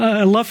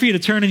I'd love for you to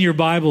turn in your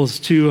Bibles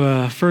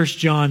to 1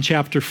 John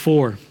chapter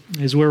 4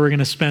 is where we're going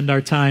to spend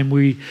our time.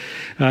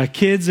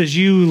 Kids, as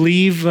you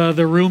leave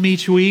the room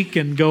each week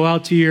and go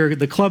out to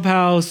the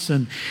clubhouse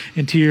and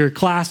to your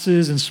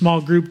classes and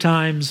small group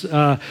times,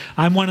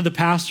 I'm one of the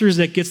pastors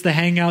that gets to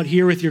hang out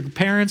here with your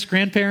parents,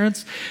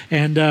 grandparents,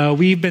 and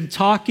we've been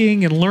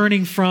talking and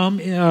learning from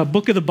a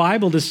book of the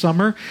Bible this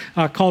summer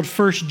called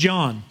 1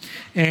 John.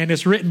 And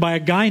it's written by a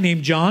guy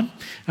named John.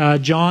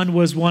 John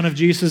was one of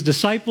Jesus'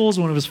 disciples,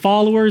 one of his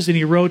followers, and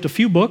he wrote a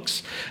few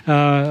books,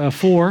 five,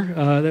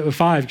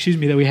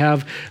 that we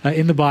have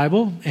in the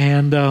Bible.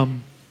 And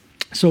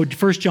so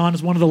 1 John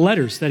is one of the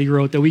letters that he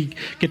wrote that we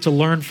get to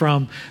learn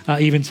from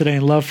even today,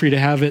 and love for you to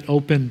have it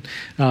open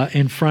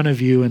in front of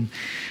you. And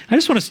I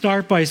just want to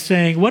start by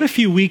saying, what a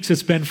few weeks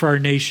it's been for our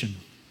nation.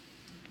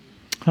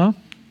 Huh?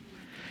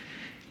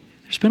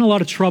 There's been a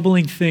lot of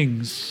troubling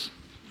things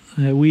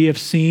that we have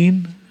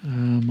seen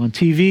on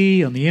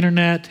TV, on the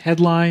internet,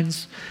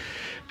 headlines,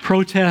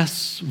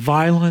 protests,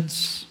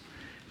 violence,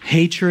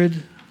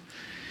 hatred.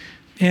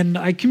 And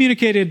I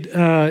communicated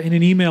in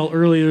an email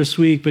earlier this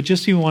week, but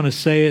just even want to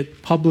say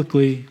it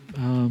publicly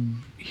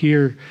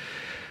here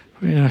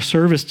in our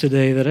service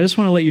today, that I just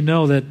want to let you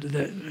know that,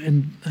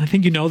 and I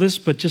think you know this,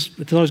 but just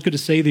it's always good to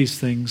say these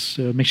things,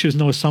 make sure there's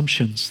no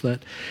assumptions,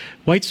 that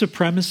white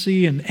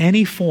supremacy in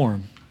any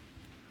form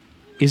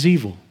is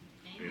evil.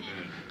 Amen.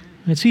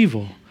 It's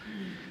evil.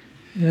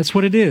 That's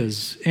what it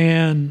is.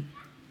 And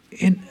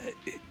it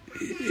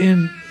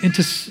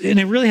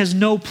really has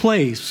no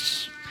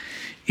place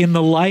in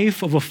the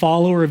life of a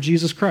follower of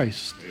Jesus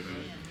Christ.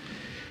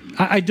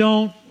 I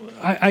don't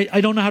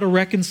know how to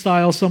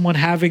reconcile someone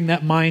having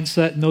that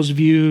mindset and those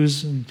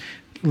views and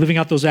living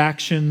out those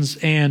actions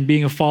and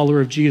being a follower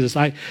of Jesus.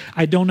 I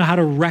don't know how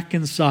to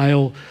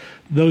reconcile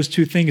those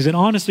two things. And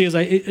honestly,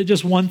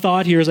 just one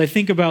thought here, as I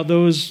think about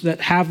those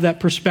that have that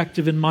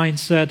perspective and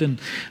mindset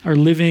and are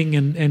living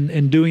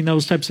and doing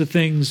those types of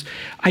things,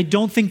 I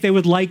don't think they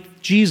would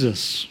like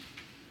Jesus.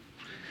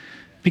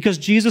 Because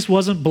Jesus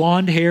wasn't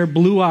blonde hair,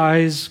 blue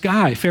eyes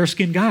guy,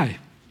 fair-skinned guy.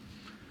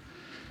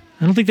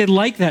 I don't think they'd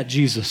like that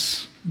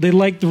Jesus. They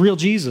like the real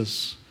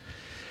Jesus.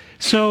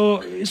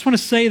 So I just want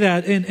to say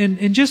that,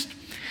 and just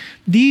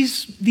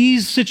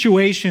these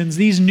situations,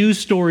 these news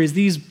stories,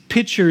 these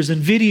pictures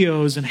and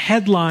videos and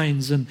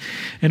headlines and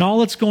all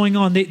that's going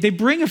on, they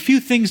bring a few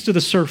things to the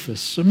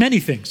surface. Many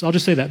things. I'll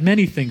just say that,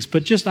 many things.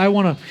 But I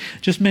want to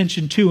just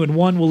mention two, and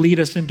one will lead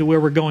us into where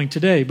we're going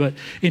today, but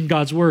in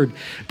God's Word.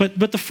 But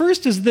the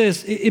first is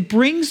this. It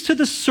brings to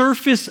the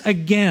surface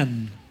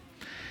again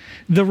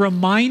the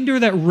reminder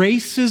that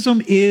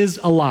racism is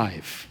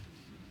alive.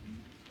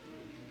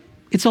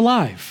 It's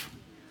alive.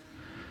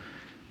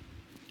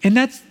 And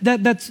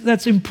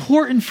that's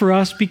important for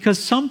us, because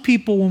some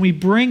people, when we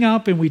bring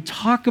up and we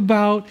talk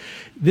about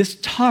this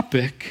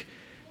topic,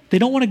 they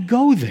don't want to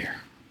go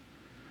there.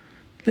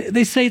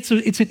 They say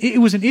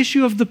it was an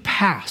issue of the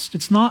past.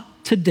 It's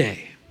not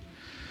today.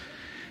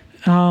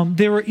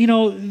 There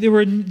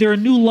are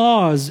new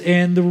laws,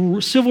 and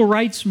the civil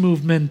rights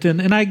movement,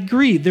 and I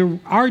agree, there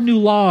are new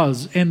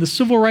laws, and the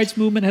civil rights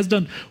movement has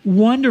done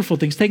wonderful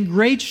things, taken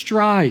great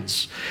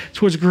strides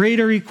towards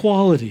greater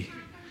equality.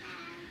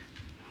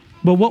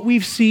 But what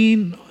we've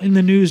seen in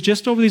the news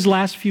just over these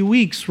last few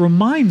weeks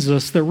reminds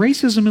us that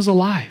racism is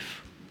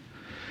alive.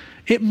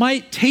 It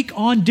might take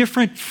on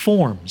different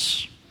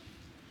forms,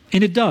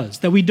 and it does,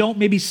 that we don't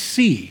maybe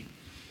see.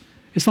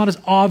 It's not as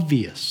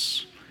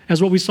obvious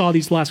as what we saw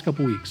these last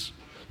couple weeks.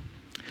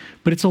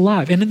 But it's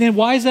alive. And then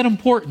why is that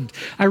important?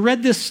 I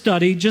read this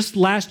study just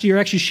last year,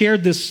 actually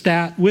shared this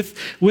stat with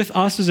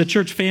us as a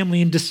church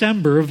family in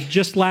December of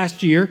just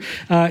last year.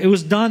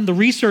 The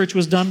research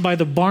was done by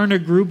the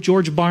Barna Group,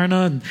 George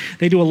Barna, and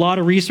they do a lot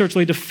of research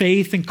related to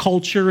faith and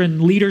culture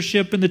and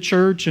leadership in the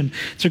church. And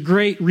it's a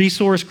great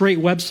resource, great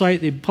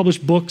website. They publish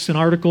books and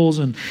articles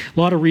and a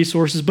lot of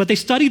resources. But they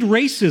studied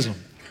racism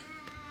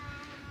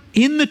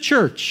in the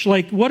church.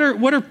 Like, what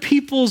are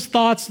people's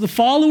thoughts, the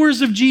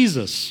followers of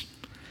Jesus?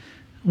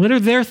 What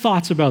are their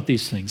thoughts about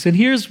these things? And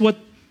here's what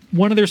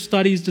one of their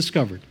studies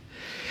discovered.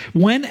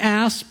 When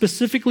asked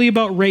specifically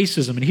about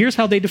racism, and here's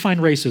how they define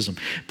racism: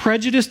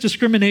 prejudice,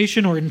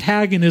 discrimination, or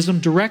antagonism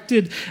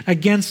directed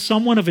against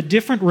someone of a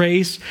different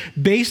race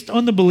based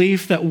on the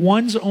belief that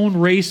one's own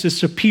race is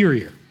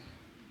superior.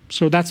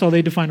 So that's how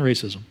they define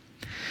racism.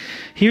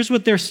 Here's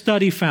what their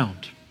study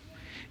found.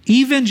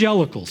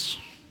 Evangelicals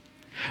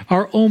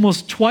are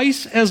almost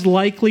twice as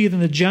likely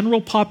than the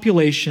general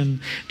population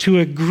to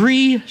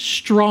agree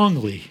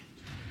strongly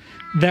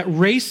that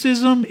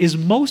racism is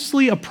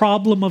mostly a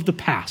problem of the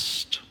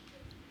past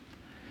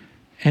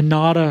and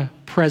not a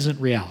present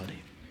reality.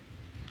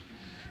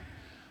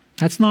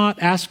 That's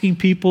not asking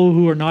people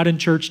who are not in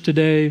church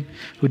today,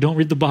 who don't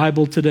read the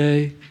Bible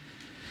today.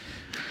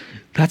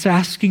 That's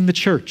asking the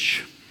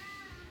church.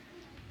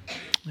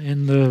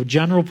 And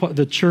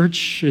the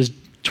church is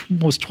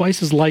almost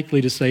twice as likely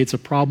to say it's a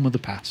problem of the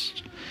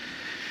past.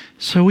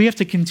 So we have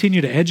to continue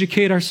to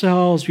educate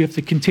ourselves. We have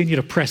to continue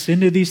to press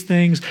into these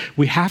things.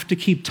 We have to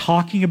keep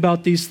talking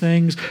about these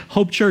things.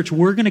 Hope Church,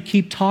 we're going to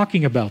keep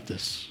talking about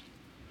this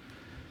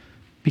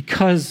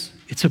because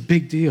it's a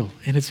big deal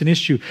and it's an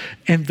issue.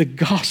 And the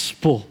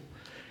gospel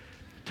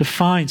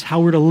defines how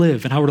we're to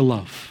live and how we're to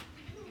love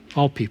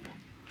all people.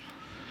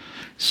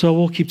 So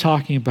we'll keep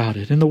talking about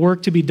it. And the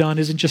work to be done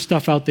isn't just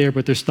stuff out there,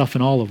 but there's stuff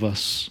in all of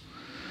us.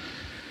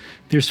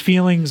 There's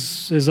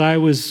feelings, as I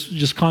was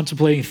just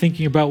contemplating,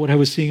 thinking about what I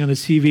was seeing on the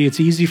TV. It's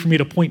easy for me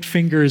to point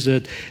fingers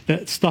at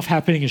that stuff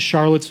happening in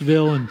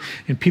Charlottesville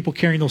and people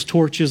carrying those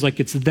torches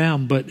like it's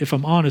them. But if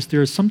I'm honest, there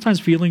are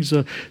sometimes feelings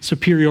of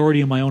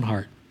superiority in my own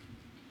heart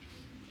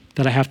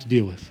that I have to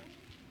deal with.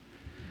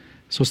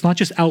 So it's not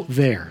just out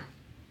there.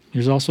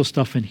 There's also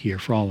stuff in here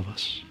for all of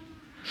us.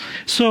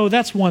 So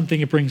that's one thing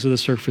it brings to the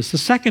surface. The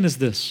second is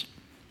this.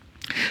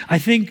 I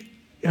think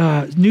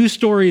news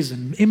stories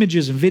and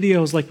images and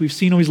videos like we've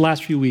seen over these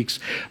last few weeks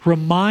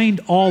remind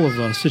all of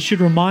us, it should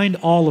remind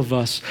all of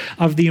us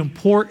of the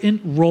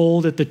important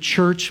role that the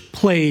church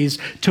plays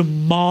to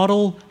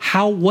model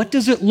what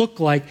does it look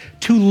like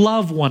to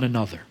love one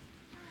another.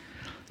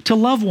 To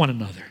love one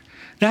another.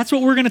 That's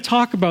what we're going to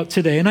talk about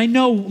today. And I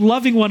know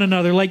loving one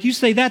another, like you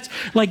say, that's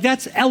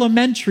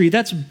elementary,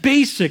 that's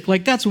basic,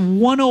 like that's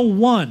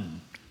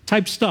 101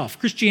 type stuff,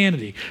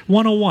 Christianity,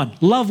 101.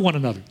 Love one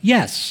another.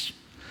 Yes.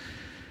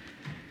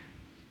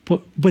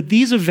 But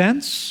these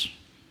events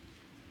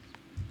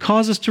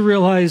cause us to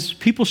realize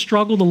people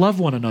struggle to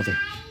love one another.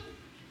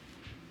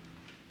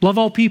 Love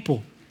all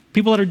people.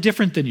 People that are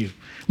different than you,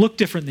 look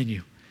different than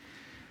you,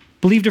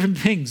 believe different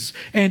things.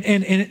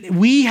 And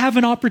we have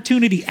an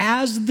opportunity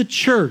as the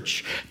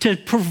church to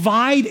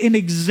provide an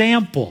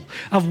example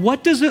of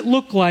what does it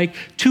look like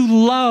to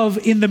love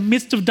in the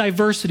midst of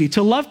diversity,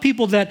 to love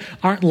people that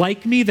aren't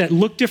like me, that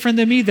look different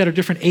than me, that are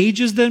different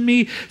ages than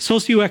me,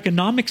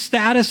 socioeconomic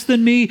status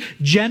than me,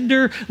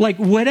 gender, like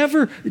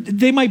whatever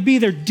they might be,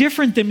 they're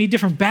different than me,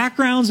 different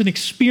backgrounds and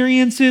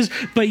experiences,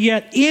 but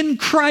yet in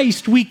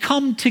Christ we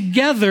come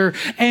together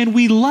and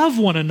we love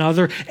one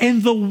another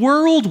and the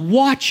world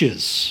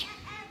watches.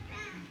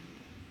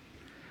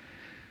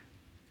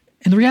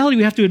 And the reality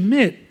we have to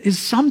admit is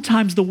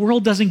sometimes the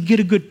world doesn't get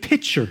a good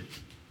picture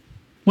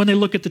when they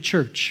look at the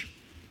church.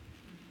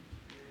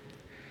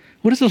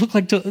 What does it look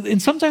like and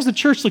sometimes the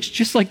church looks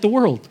just like the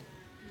world.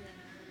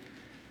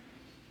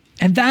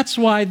 And that's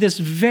why this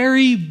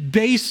very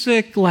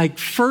basic, like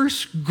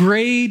first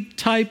grade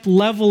type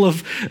level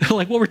of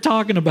like what we're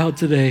talking about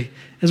today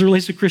as it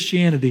relates to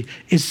Christianity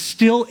is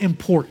still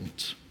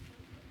important.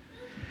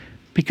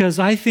 Because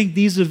I think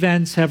these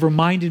events have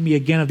reminded me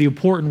again of the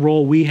important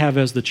role we have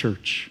as the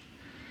church.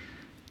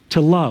 To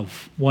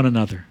love one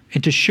another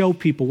and to show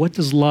people what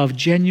does love,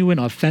 genuine,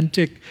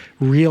 authentic,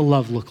 real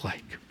love look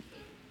like.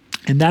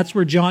 And that's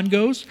where John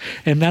goes,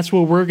 and that's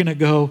where we're going to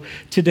go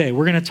today.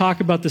 We're going to talk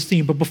about this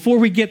theme. But before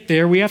we get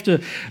there, we have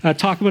to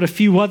talk about a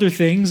few other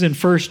things in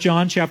 1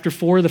 John chapter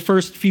 4, the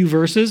first few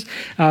verses,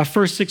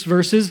 first 6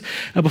 verses.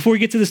 Before we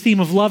get to this theme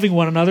of loving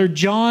one another,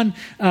 John,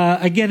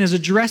 again, is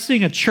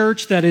addressing a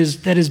church that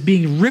is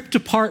being ripped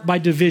apart by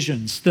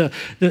divisions.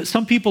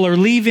 Some people are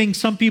leaving.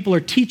 Some people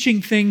are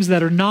teaching things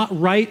that are not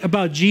right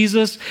about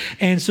Jesus.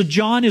 And so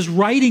John is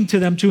writing to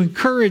them to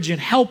encourage and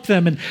help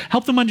them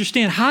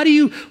understand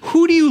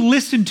who do you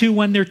listen to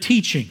when they're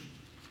teaching?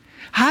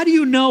 How do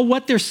you know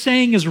what they're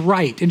saying is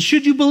right? And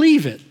should you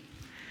believe it?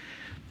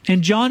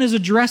 And John is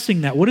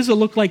addressing that. What does it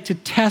look like to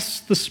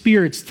test the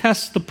spirits,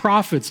 test the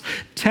prophets,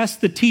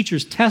 test the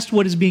teachers, test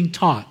what is being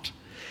taught?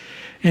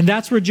 And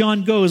that's where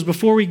John goes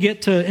before we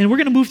get to, and we're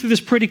going to move through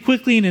this pretty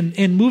quickly,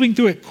 and moving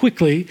through it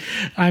quickly,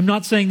 I'm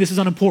not saying this is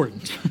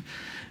unimportant.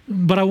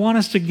 But I want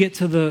us to get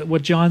to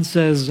what John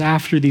says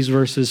after these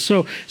verses.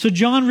 So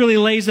John really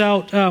lays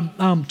out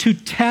 2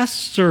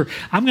 tests, or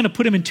I'm going to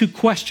put them in 2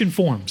 question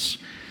forms.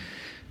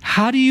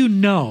 How do you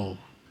know?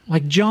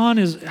 Like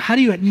how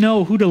do you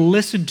know who to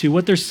listen to,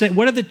 what they're saying?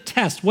 What are the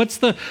tests? What's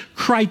the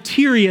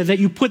criteria that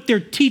you put their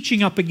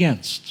teaching up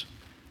against?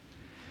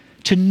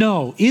 To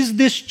know, is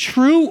this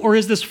true or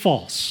is this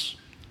false?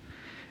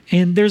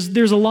 And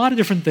there's a lot of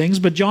different things,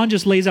 but John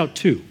just lays out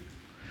 2.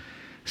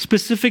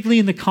 Specifically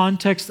in the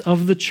context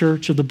of the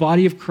church, of the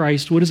body of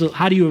Christ,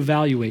 how do you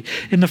evaluate?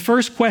 And the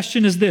first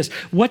question is this: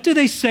 what do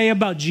they say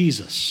about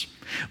Jesus?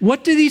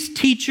 What do these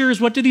teachers,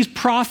 what do these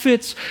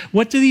prophets,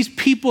 what do these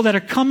people that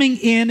are coming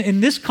in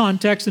this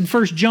context in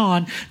 1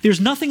 John, there's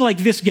nothing like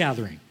this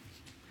gathering.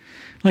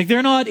 Like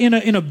they're not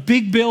in a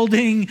big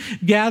building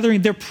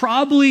gathering. They're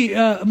probably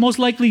most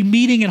likely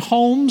meeting in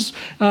homes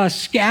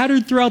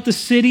scattered throughout the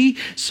city.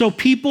 So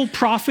people,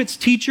 prophets,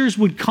 teachers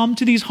would come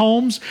to these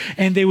homes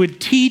and they would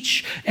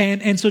teach.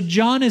 And so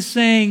John is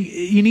saying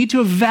you need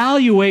to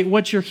evaluate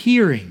what you're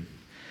hearing.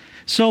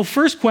 So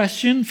first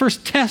question,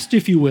 first test,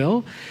 if you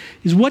will,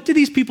 is what do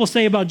these people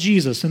say about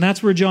Jesus? And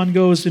that's where John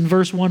goes in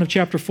verse 1 of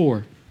chapter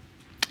 4.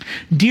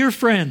 Dear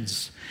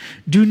friends,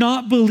 do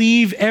not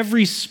believe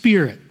every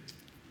spirit,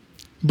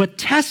 but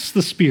tests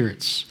the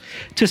spirits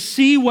to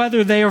see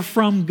whether they are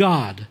from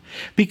God,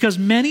 because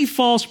many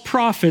false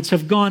prophets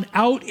have gone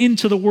out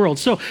into the world.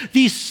 So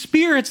these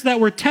spirits that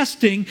we're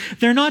testing,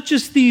 they're not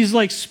just these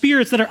like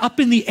spirits that are up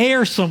in the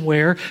air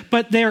somewhere,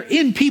 but they're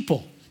in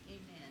people,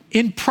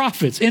 in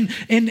prophets, and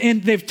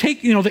they've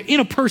taken, they're in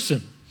a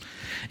person.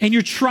 And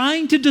you're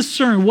trying to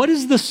discern what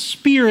is the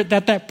spirit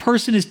that that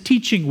person is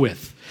teaching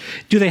with.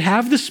 Do they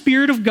have the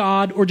Spirit of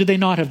God or do they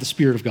not have the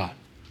Spirit of God?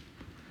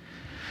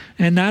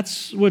 And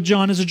that's what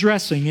John is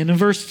addressing. And in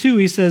verse 2,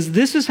 he says,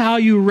 this is how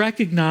you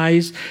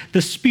recognize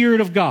the Spirit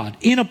of God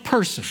in a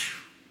person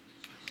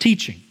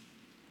teaching.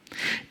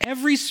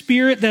 Every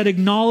spirit that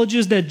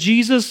acknowledges that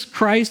Jesus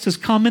Christ has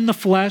come in the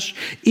flesh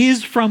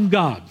is from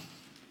God.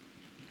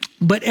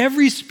 But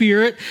every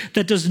spirit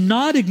that does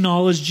not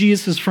acknowledge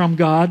Jesus is from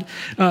God,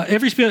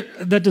 every spirit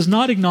that does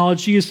not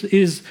acknowledge Jesus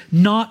is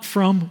not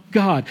from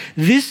God.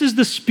 This is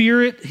the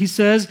spirit, he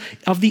says,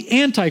 of the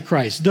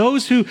Antichrist.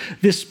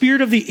 The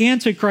spirit of the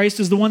Antichrist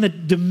is the one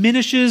that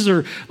diminishes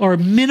or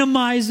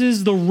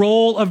minimizes the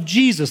role of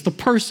Jesus, the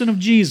person of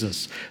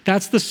Jesus.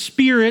 That's the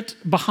spirit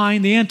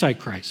behind the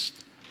Antichrist.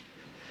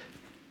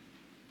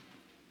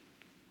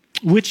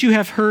 Which you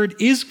have heard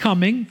is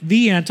coming,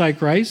 the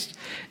Antichrist,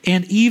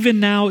 and even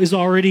now is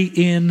already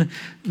in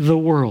the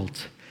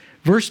world.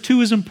 Verse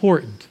 2 is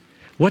important.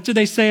 What do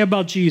they say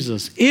about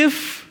Jesus?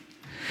 If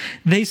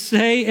the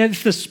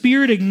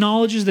Spirit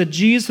acknowledges that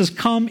Jesus has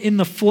come in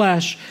the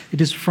flesh,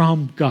 it is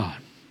from God.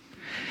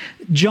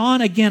 John,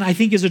 again, I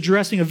think is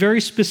addressing a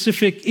very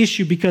specific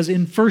issue because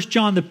in 1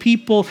 John,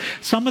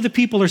 some of the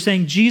people are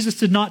saying Jesus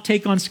did not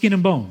take on skin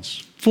and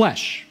bones,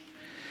 flesh.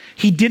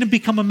 He didn't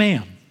become a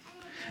man.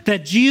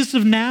 That Jesus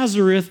of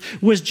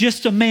Nazareth was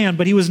just a man,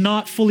 but he was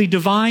not fully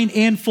divine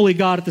and fully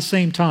God at the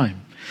same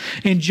time.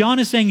 And John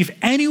is saying if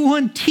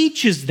anyone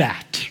teaches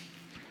that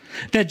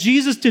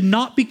Jesus did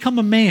not become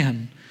a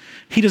man,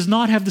 he does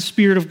not have the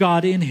Spirit of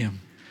God in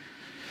him.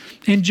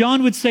 And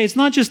John would say it's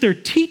not just they're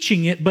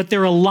teaching it, but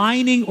they're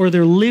aligning or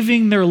they're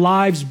living their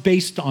lives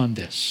based on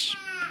this.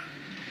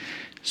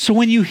 So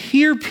when you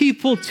hear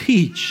people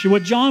teach,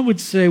 what John would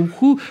say,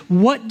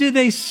 what do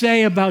they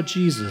say about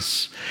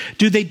Jesus?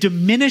 Do they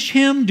diminish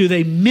him? Do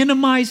they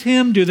minimize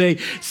him? Do they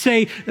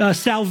say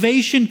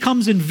salvation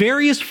comes in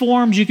various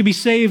forms? You can be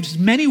saved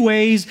many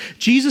ways,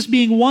 Jesus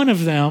being one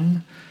of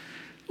them.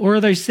 Or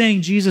are they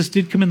saying Jesus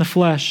did come in the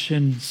flesh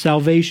and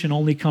salvation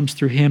only comes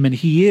through him and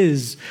he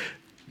is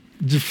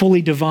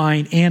fully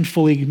divine and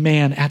fully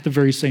man at the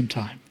very same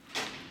time?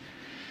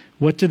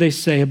 What do they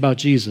say about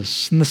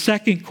Jesus? And the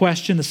second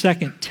question, the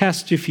second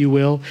test, if you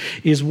will,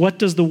 is what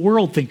does the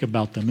world think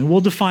about them? And we'll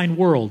define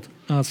world.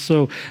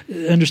 So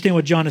understand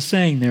what John is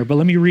saying there. But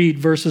let me read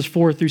verses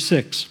 4 through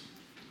 6.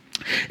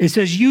 It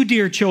says, you,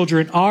 dear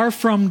children, are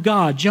from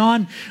God.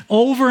 John,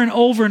 over and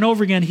over and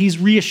over again, he's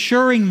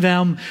reassuring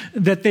them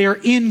that they are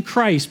in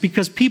Christ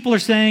because people are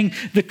saying,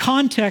 the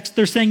context,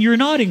 they're saying, you're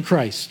not in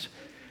Christ.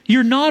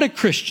 You're not a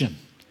Christian.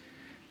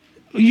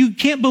 You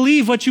can't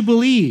believe what you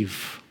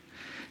believe.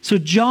 So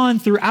John,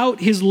 throughout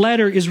his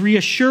letter, is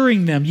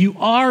reassuring them, you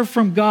are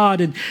from God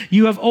and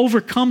you have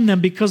overcome them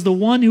because the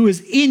one who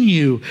is in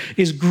you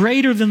is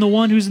greater than the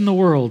one who's in the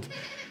world.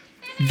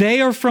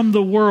 They are from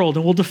the world,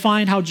 and we'll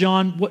define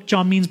what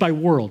John means by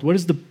world. What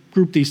is the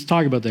group that he's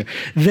talking about there?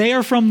 They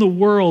are from the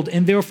world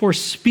and therefore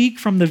speak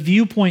from the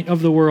viewpoint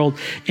of the world.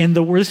 And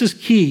this is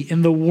key,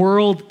 and the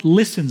world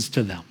listens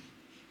to them.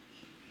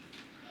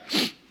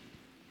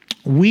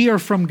 We are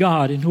from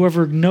God, and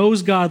whoever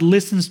knows God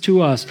listens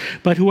to us,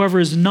 but whoever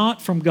is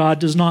not from God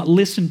does not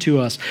listen to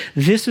us.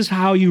 This is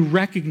how you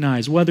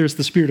recognize whether it's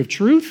the spirit of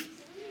truth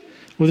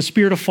or the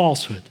spirit of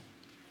falsehood.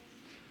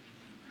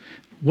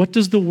 What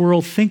does the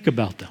world think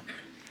about them?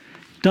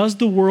 Does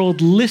the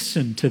world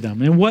listen to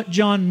them? And what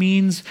John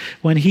means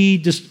when he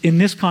just in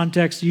this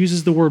context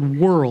uses the word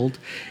world,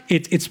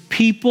 it's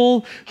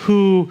people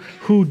who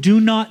do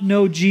not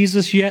know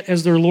Jesus yet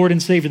as their Lord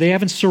and Savior. They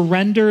haven't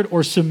surrendered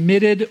or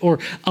submitted or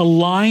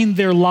aligned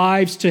their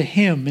lives to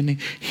him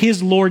and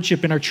his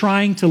lordship and are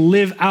trying to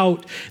live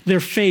out their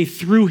faith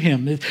through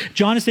him.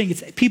 John is saying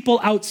it's people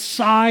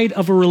outside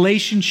of a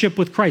relationship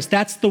with Christ.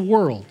 That's the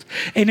world.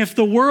 And if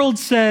the world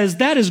says,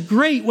 that is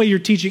great what you're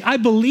teaching, I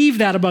believe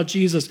that about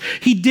Jesus.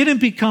 He didn't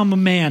become a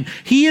man.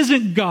 He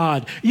isn't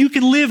God. You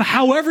can live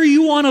however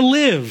you want to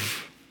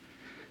live.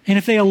 And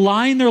if they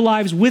align their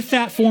lives with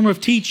that form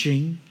of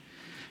teaching,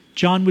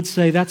 John would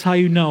say that's how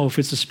you know if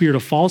it's a spirit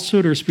of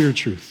falsehood or a spirit of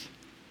truth.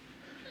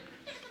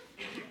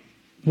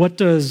 What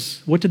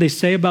do they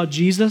say about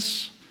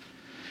Jesus?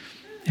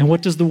 And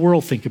what does the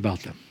world think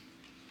about them?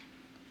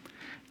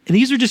 And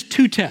these are just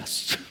two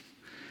tests,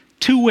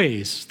 two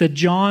ways that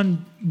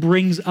John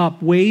brings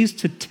up, ways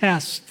to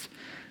test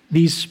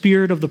these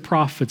spirit of the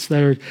prophets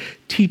that are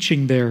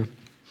teaching there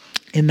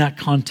in that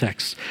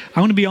context.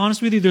 I want to be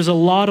honest with you, there's a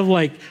lot of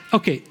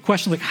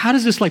questions like, how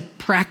does this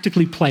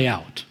practically play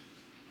out?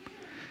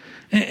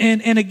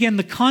 And again,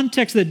 the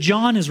context that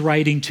John is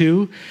writing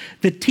to,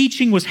 the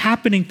teaching was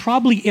happening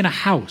probably in a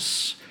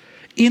house.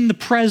 in the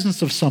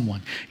presence of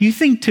someone. You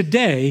think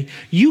today,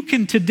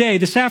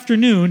 this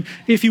afternoon,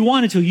 if you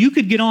wanted to, you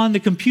could get on the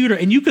computer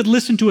and you could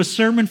listen to a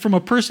sermon from a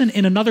person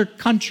in another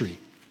country.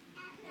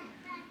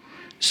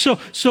 So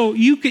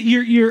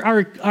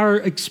our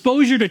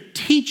exposure to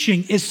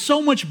teaching is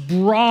so much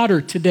broader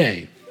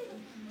today.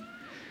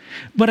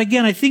 But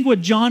again, I think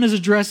what John is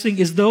addressing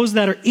is those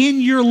that are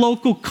in your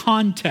local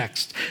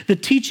context, the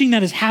teaching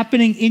that is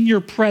happening in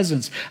your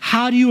presence.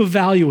 How do you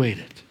evaluate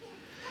it?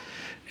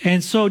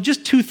 And so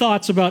just two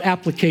thoughts about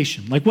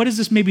application. Like, what does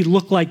this maybe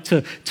look like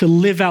to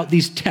live out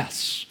these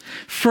tests?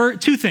 For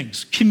two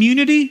things,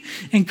 community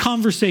and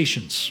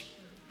conversations.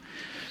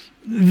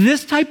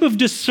 This type of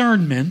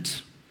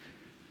discernment,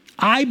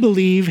 I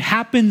believe,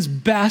 happens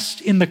best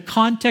in the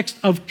context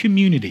of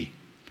community.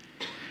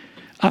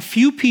 A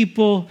few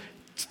people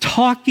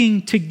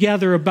talking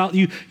together about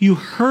you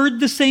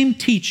heard the same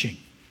teaching.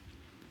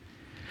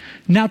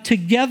 Now,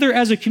 together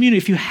as a community,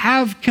 if you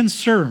have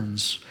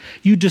concerns,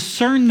 you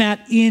discern that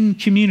in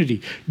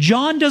community.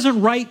 John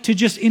doesn't write to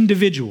just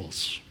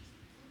individuals,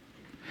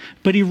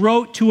 but he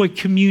wrote to a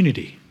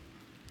community.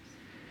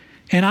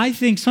 And I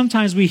think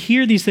sometimes we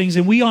hear these things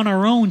and we on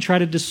our own try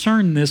to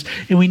discern this,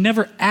 and we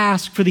never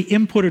ask for the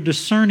input or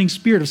discerning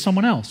spirit of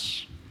someone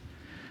else.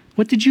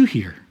 What did you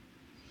hear?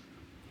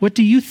 What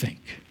do you think?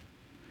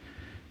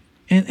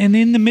 And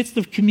in the midst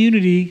of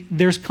community,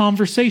 there's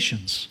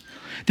conversations.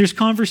 There's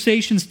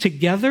conversations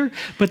together,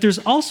 but there's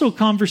also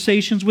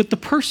conversations with the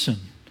person,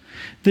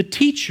 the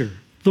teacher,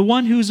 the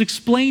one who's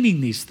explaining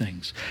these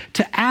things,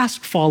 to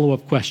ask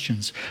follow-up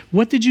questions.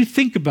 What did you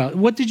think about?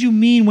 What did you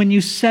mean when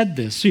you said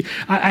this? See,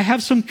 I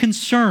have some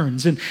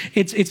concerns, and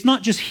it's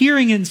not just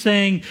hearing it and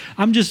saying,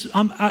 I'm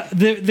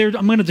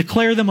going to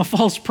declare them a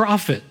false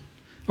prophet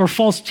or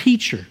false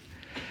teacher,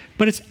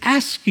 but it's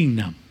asking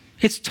them,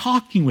 it's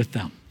talking with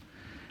them,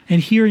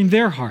 and hearing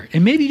their heart.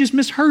 And maybe you just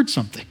misheard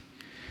something.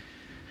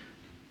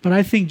 But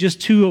I think just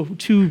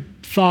two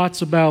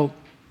thoughts about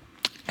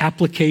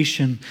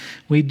application.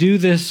 We do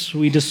this,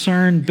 we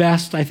discern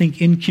best, I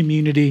think, in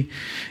community,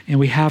 and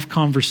we have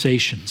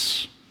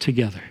conversations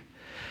together.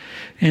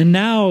 And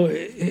now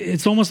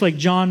it's almost like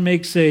John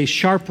makes a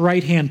sharp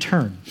right-hand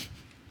turn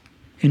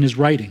in his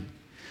writing.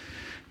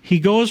 He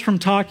goes from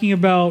talking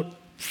about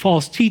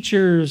false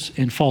teachers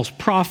and false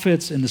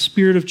prophets and the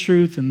spirit of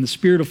truth and the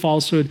spirit of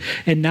falsehood,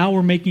 and now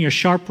we're making a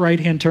sharp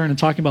right-hand turn and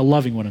talking about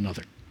loving one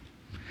another.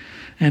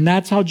 And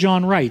that's how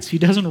John writes. He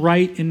doesn't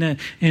write in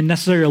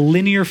necessarily a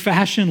linear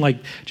fashion, like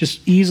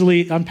just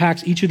easily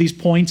unpacks each of these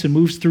points and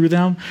moves through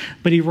them,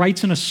 but he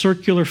writes in a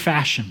circular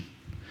fashion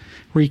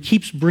where he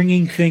keeps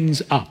bringing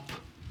things up.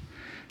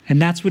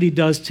 And that's what he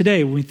does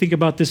today when we think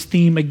about this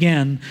theme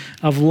again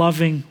of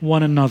loving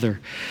one another.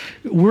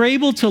 We're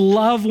able to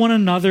love one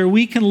another.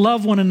 We can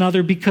love one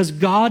another because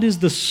God is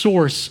the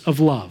source of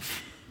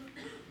love.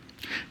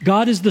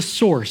 God is the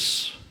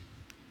source.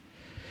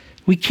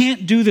 We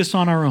can't do this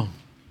on our own.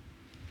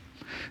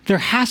 There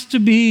has to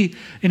be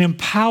an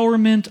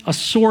empowerment, a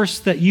source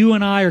that you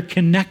and I are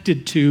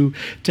connected to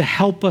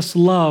help us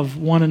love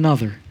one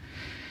another.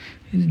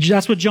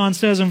 That's what John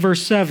says in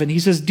verse 7. He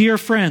says, "Dear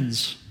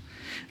friends,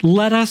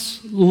 let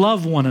us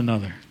love one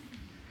another.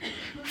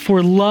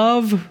 For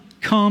love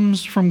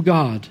comes from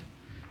God."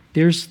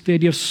 There's the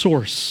idea of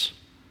source.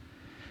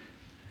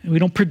 We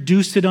don't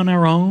produce it on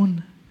our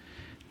own.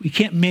 We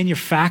can't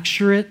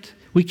manufacture it.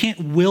 We can't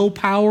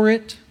willpower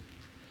it.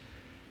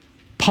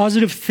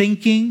 Positive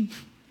thinking.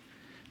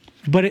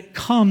 But it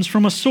comes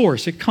from a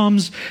source. It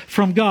comes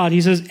from God.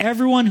 He says,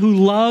 everyone who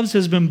loves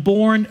has been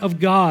born of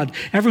God.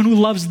 Everyone who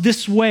loves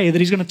this way that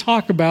he's going to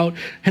talk about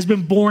has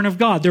been born of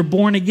God. They're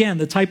born again,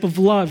 the type of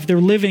love.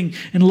 They're living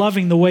and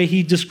loving the way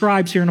he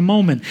describes here in a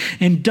moment,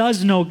 and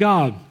does know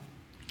God.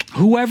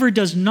 Whoever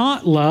does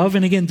not love,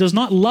 and again, does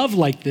not love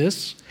like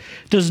this,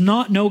 does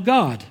not know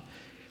God.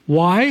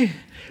 Why?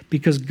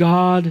 Because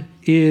God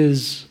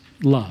is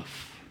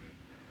love.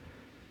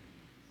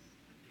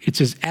 It's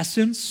his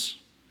essence.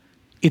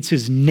 It's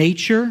his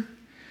nature,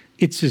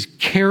 it's his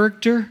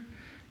character,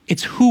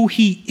 it's who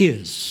he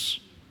is.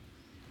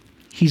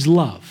 He's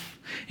love.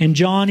 And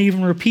John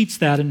even repeats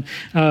that.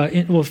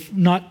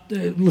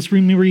 Let's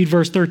read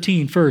verse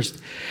 13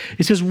 first.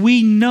 It says,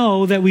 "We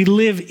know that we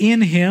live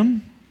in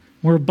him,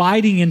 we're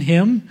abiding in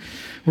him,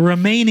 we're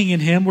remaining in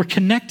him, we're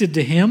connected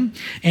to him,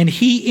 and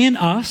he in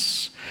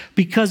us,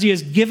 because he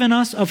has given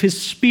us of his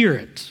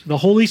Spirit," the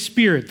Holy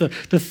Spirit,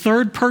 the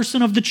third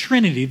person of the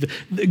Trinity,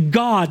 the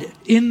God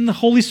in the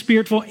Holy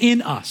Spirit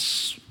in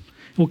us.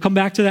 We'll come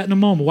back to that in a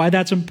moment, why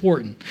that's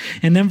important.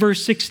 And then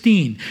verse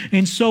 16,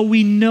 "And so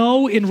we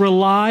know and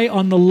rely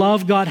on the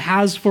love God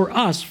has for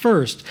us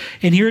first."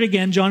 And here it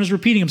again, John is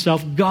repeating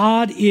himself.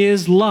 God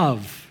is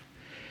love.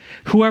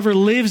 Whoever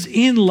lives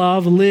in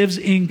love lives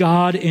in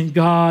God, and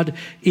God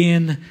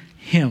in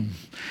him.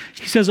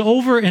 He says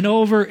over and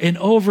over and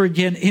over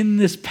again in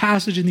this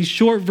passage, in these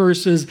short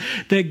verses,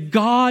 that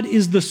God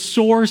is the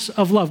source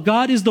of love.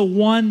 God is the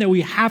one that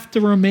we have to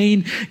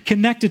remain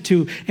connected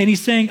to. And he's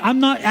saying, I'm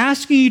not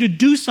asking you to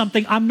do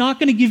something I'm not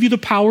going to give you the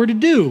power to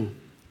do.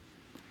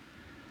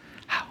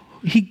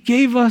 He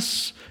gave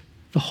us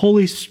the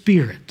Holy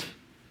Spirit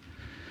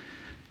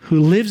who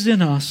lives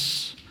in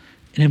us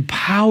and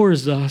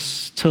empowers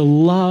us to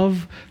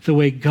love the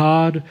way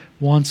God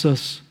wants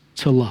us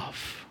to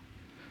love.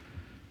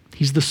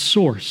 He's the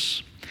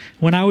source.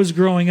 When I was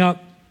growing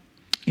up,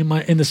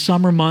 in the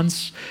summer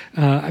months,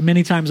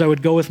 many times I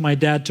would go with my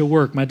dad to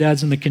work. My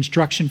dad's in the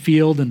construction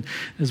field and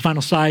there's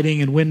vinyl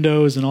siding and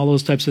windows and all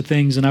those types of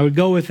things. And I would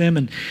go with him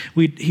and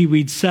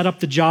we'd set up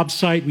the job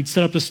site. We'd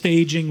set up the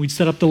staging. We'd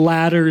set up the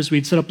ladders.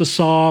 We'd set up the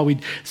saw.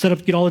 We'd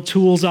get all the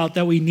tools out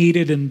that we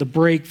needed and the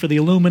brake for the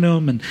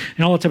aluminum and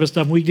all that type of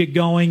stuff. We'd get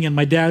going and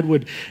my dad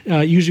would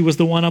usually was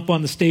the one up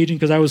on the staging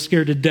because I was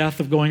scared to death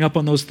of going up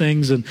on those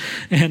things.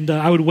 And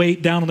I would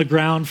wait down on the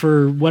ground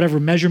for whatever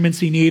measurements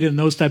he needed and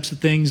those types of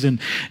things.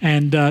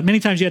 And many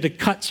times you had to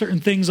cut certain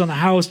things on the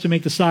house to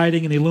make the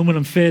siding and the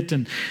aluminum fit.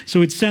 And so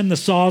we'd send the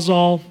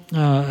sawzall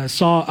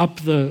saw up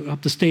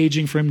the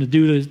staging for him to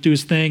do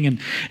his thing. And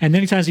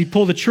many times he'd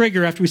pull the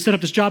trigger after we set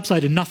up this job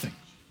site and nothing.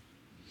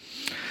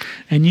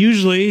 And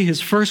usually his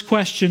first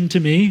question to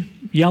me,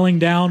 yelling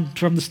down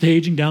from the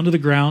staging down to the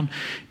ground,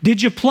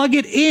 "Did you plug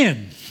it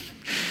in?"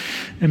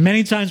 And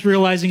many times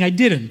realizing I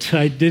didn't.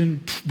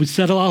 We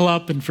set it all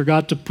up and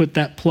forgot to put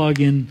that plug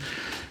in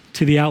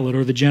to the outlet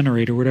or the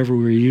generator, whatever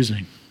we were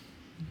using.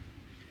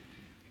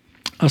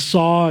 A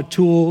saw, a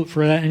tool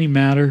for any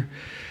matter,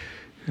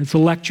 it's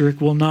electric,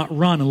 will not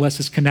run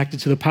unless it's connected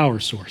to the power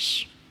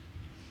source.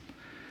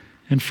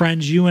 And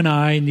friends, you and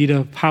I need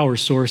a power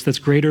source that's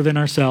greater than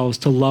ourselves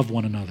to love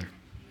one another.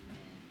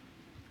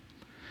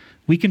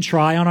 We can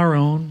try on our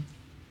own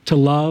to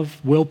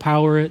love,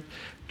 willpower it,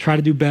 try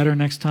to do better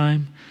next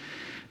time.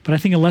 But I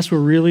think unless we're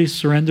really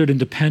surrendered and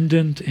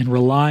dependent and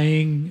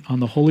relying on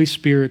the Holy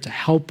Spirit to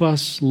help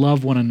us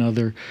love one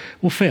another,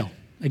 we'll fail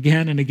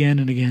again and again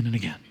and again and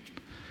again.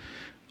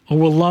 Or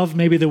we'll love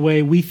maybe the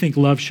way we think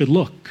love should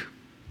look.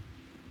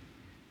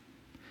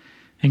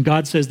 And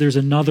God says there's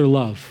another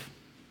love.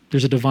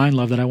 There's a divine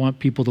love that I want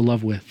people to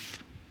love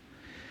with.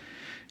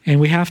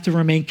 And we have to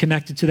remain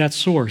connected to that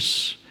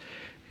source.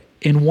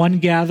 In one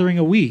gathering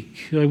a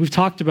week. We've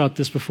talked about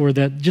this before,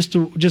 that just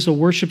a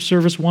worship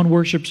service, one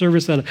worship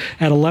service at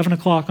 11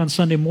 o'clock on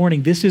Sunday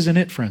morning, this isn't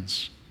it,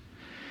 friends.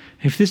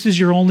 If this is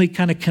your only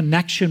kind of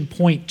connection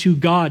point to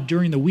God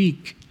during the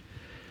week,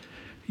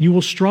 you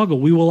will struggle.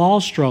 We will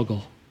all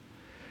struggle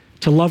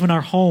to love in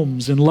our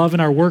homes and love in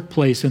our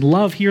workplace and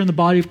love here in the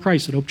body of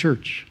Christ at Hope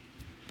Church.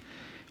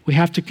 We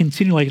have to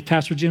continue, like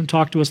Pastor Jim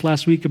talked to us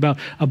last week about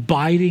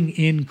abiding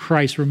in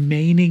Christ,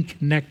 remaining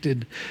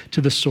connected to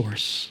the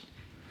source.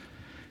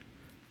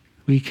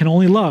 We can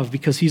only love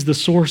because he's the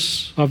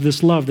source of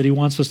this love that he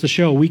wants us to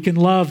show. We can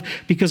love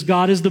because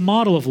God is the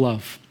model of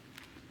love.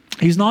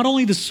 He's not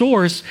only the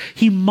source,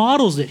 he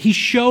models it. He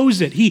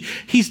shows it. He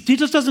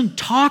just doesn't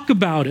talk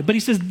about it, but he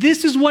says,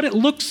 this is what it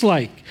looks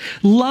like.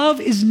 Love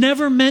is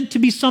never meant to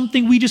be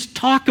something we just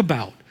talk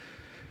about.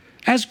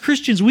 As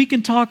Christians, we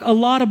can talk a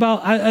lot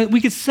about, we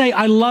could say,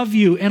 I love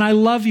you and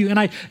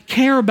I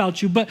care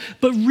about you, but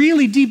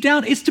really deep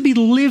down, it's to be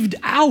lived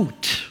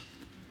out.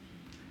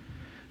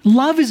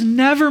 Love is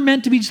never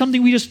meant to be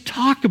something we just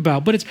talk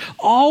about, but it's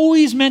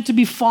always meant to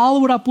be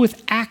followed up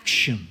with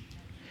action.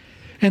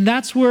 And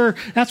that's where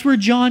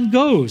John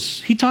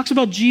goes. He talks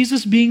about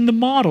Jesus being the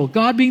model,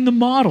 God being the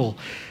model.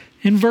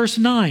 In verse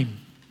 9,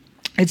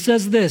 it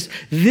says this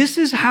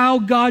is how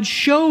God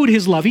showed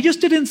his love. He just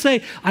didn't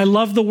say, I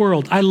love the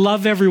world, I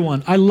love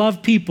everyone, I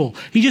love people.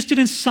 He just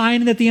didn't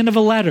sign it at the end of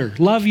a letter,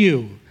 love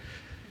you.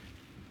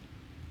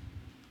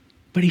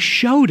 But he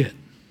showed it.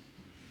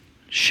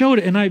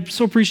 And I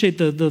so appreciate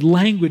the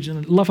language,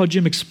 and I love how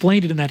Jim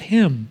explained it in that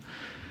hymn.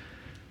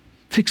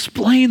 To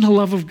explain the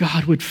love of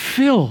God would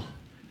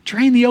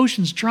drain the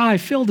oceans dry,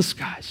 fill the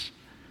skies.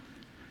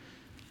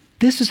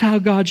 This is how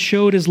God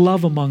showed his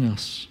love among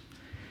us.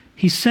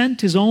 He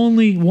sent his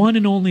one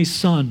and only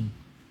Son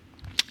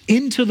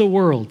into the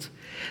world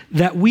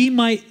that we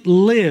might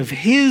live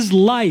his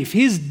life.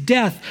 His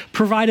death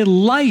provided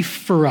life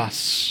for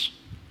us.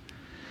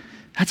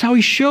 That's how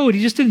he showed.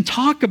 He just didn't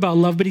talk about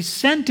love, but he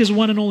sent his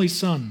one and only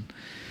Son.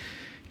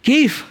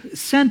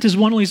 Sent his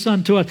one and only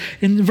Son to us.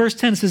 In verse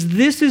 10 it says,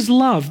 this is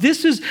love.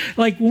 This is,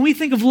 like, when we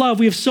think of love,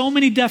 we have so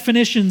many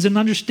definitions and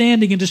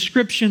understanding and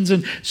descriptions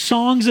and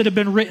songs that have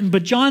been written,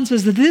 but John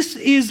says that this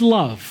is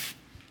love.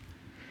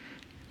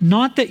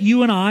 Not that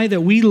you and I,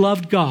 that we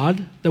loved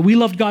God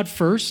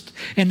first,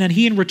 and then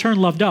he in return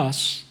loved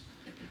us,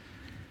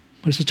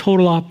 but it's the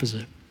total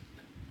opposite.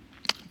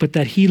 But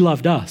that he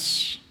loved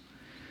us.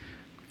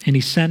 And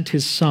he sent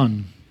his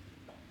Son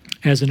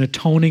as an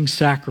atoning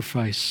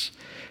sacrifice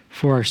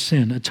for our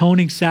sin.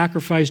 Atoning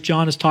sacrifice,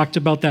 John has talked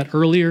about that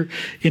earlier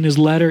in his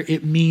letter.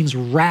 It means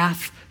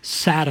wrath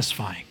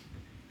satisfying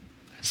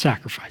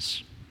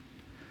sacrifice.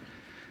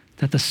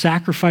 That the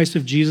sacrifice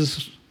of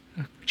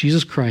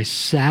Jesus Christ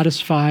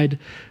satisfied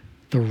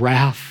the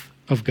wrath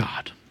of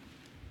God.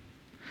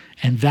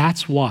 And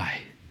that's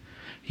why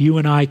you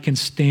and I can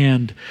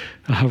stand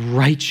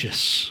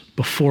righteous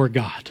before before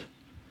God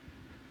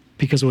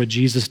because of what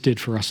Jesus did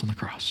for us on the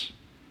cross.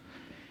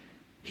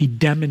 He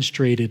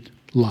demonstrated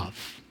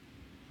love.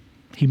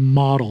 He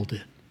modeled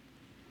it.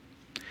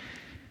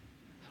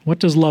 What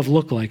does love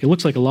look like? It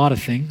looks like a lot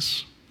of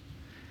things.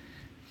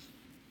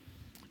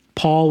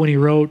 Paul, when he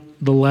wrote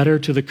the letter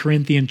to the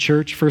Corinthian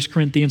church, 1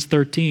 Corinthians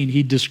 13,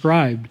 he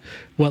described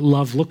what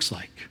love looks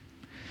like.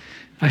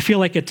 I feel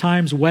like at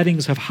times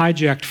weddings have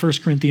hijacked 1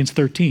 Corinthians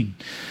 13.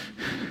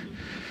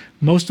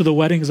 Most of the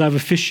weddings I've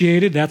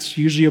officiated, that's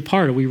usually a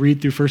part of it. We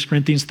read through 1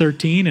 Corinthians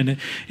 13, and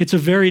it's a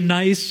very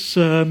nice,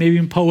 maybe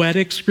even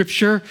poetic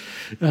scripture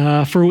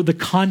for the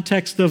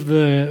context of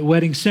the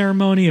wedding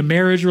ceremony, a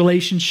marriage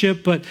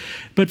relationship. But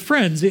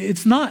friends,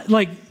 it's not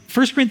like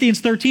 1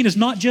 Corinthians 13 is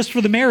not just for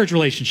the marriage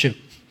relationship.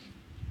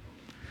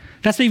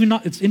 That's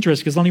not, it's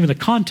interesting because it's not even the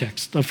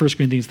context of 1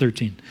 Corinthians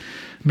 13.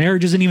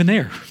 Marriage isn't even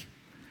there.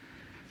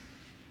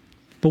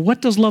 But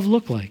what does love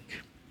look like?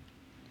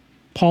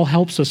 Paul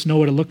helps us know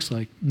what it looks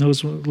like,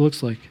 knows what it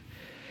looks like.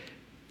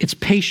 It's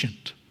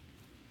patient.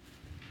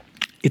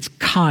 It's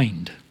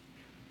kind.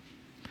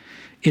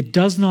 It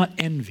does not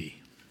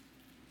envy.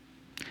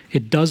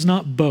 It does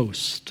not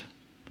boast.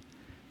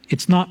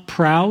 It's not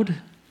proud.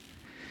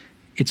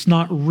 It's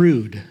not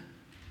rude.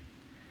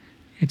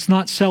 It's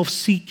not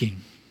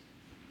self-seeking.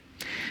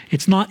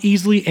 It's not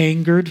easily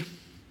angered.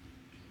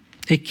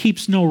 It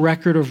keeps no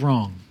record of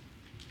wrong.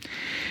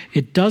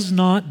 It does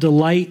not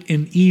delight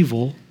in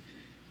evil,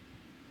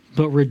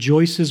 but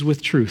rejoices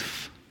with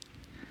truth.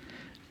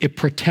 It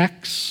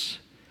protects,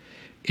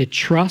 it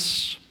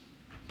trusts,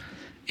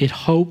 it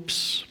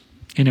hopes,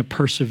 and it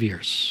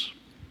perseveres.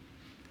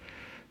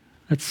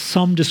 That's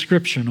some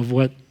description of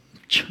what,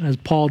 as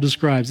Paul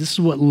describes, this is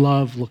what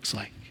love looks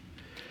like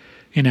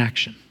in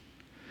action.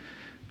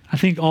 I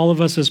think all of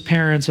us as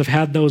parents have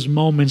had those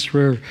moments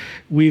where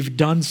we've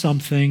done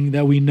something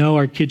that we know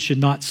our kids should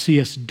not see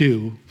us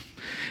do.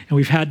 And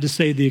we've had to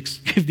say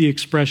give the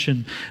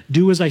expression,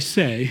 do as I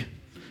say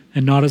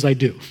and not as I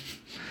do.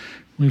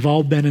 We've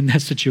all been in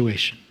that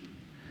situation.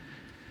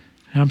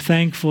 And I'm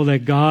thankful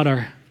that God,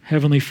 our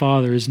Heavenly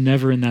Father, is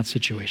never in that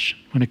situation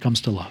when it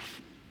comes to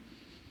love.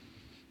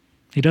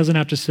 He doesn't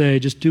have to say,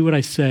 just do what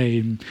I say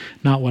and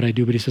not what I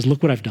do, but he says,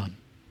 look what I've done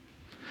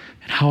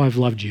and how I've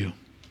loved you.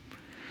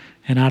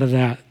 And out of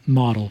that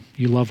model,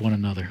 you love one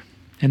another.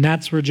 And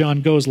that's where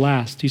John goes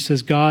last. He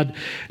says God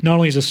not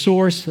only is a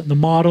source, the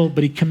model,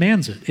 but he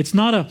commands it. It's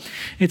not a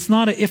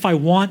if I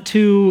want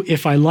to,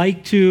 if I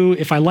like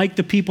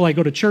the people I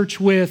go to church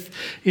with,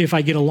 if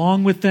I get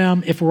along with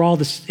them, if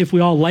we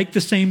all like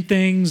the same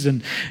things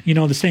and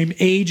the same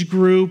age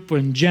group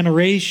and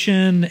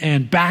generation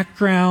and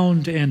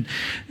background and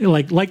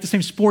like the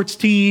same sports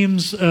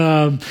teams.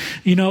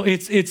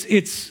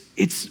 It's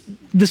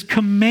this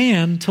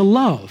command to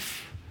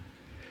love.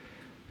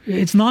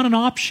 It's not an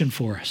option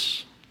for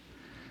us.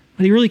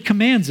 But he really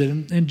commands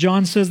it. And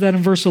John says that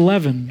in verse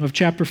 11 of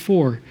chapter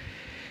 4.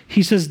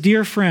 He says,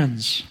 dear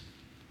friends,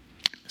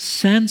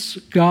 since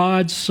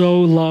God so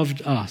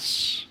loved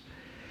us,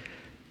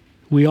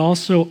 we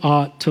also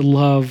ought to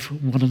love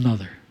one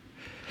another.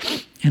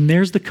 And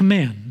there's the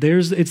command.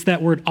 It's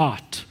that word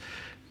ought.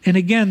 And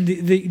again,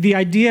 the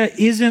idea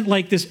isn't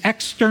like this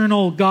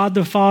external God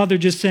the Father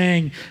just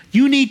saying,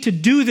 you need to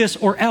do this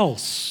or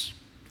else.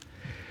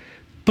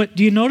 But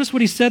do you notice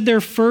what he said there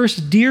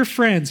first? Dear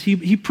friends,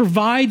 he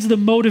provides the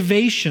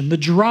motivation, the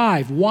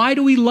drive. Why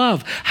do we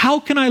love? How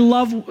can I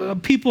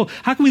love people?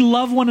 How can we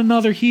love one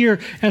another here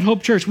at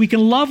Hope Church? We can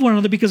love one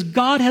another because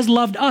God has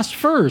loved us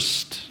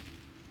first.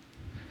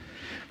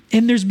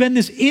 And there's been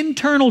this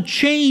internal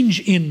change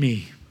in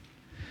me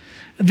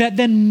that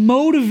then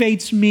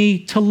motivates me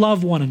to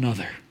love one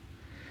another.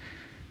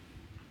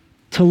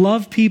 To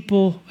love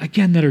people,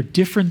 again, that are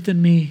different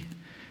than me.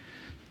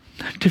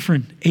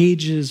 Different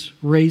ages,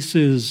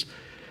 races,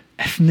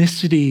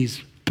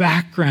 ethnicities,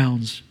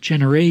 backgrounds,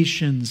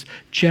 generations,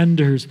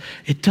 genders.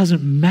 It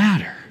doesn't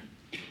matter.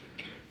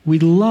 We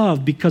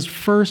love because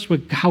first,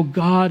 how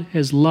God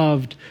has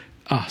loved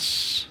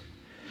us.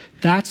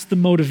 That's the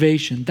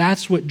motivation.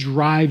 That's what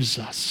drives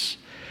us.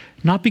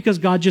 Not because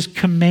God just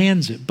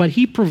commands it, but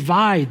he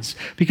provides,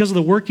 because of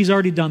the work he's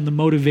already done, the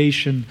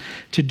motivation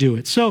to do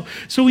it. So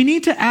we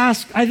need to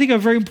ask, I think, a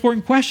very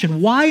important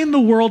question. Why in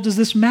the world does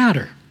this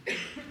matter?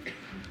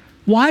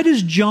 Why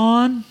does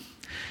John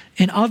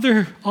and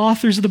other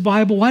authors of the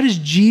Bible, why does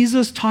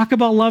Jesus talk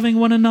about loving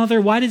one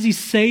another? Why does he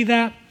say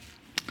that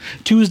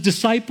to his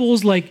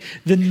disciples like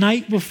the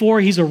night before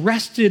he's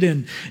arrested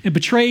and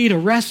betrayed,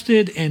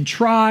 arrested and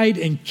tried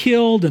and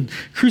killed and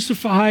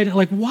crucified?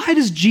 Like, why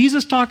does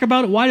Jesus talk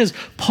about it? Why does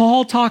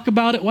Paul talk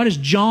about it? Why does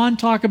John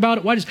talk about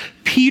it? Why does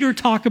Peter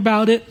talk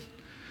about it?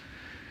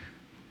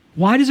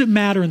 Why does it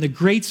matter in the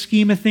great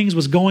scheme of things,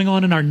 what's going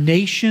on in our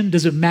nation?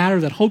 Does it matter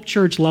that Hope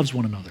Church loves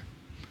one another?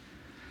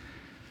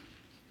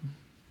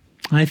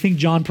 And I think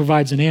John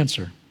provides an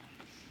answer.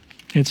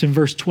 It's in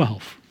verse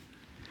 12.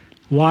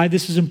 Why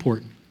this is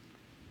important.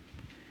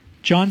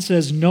 John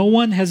says, no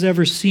one has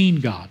ever seen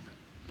God.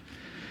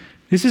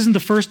 This isn't the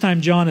first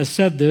time John has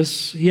said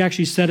this. He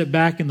actually said it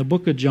back in the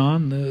book of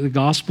John, the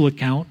gospel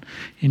account,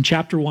 in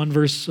chapter 1,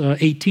 verse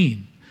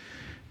 18.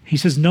 He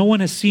says, no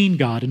one has seen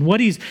God. And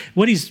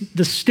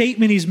the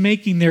statement he's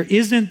making there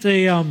isn't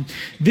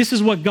this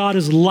is what God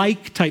is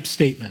like type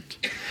statement.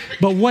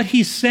 But what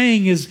he's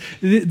saying is,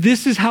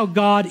 this is how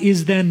God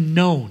is then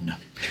known.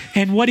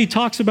 And what he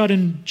talks about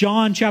in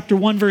John chapter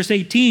 1, verse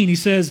 18, he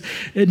says,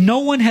 no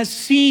one has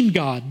seen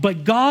God,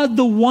 but God,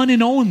 the one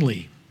and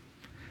only,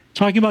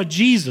 talking about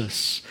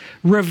Jesus,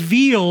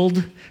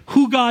 revealed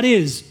who God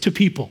is to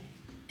people.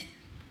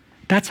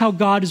 That's how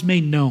God is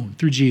made known,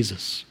 through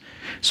Jesus.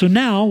 So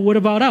now, what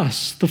about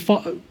us, the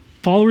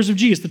followers of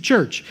Jesus, the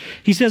church?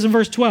 He says in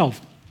verse 12,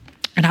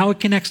 and how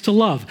it connects to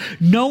love.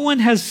 No one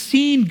has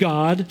seen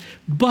God,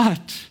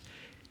 but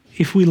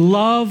if we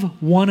love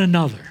one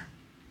another,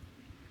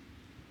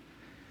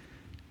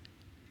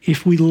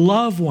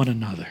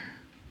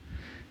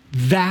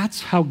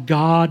 that's how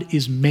God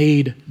is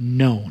made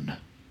known.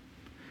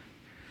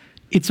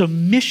 It's a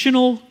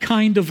missional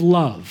kind of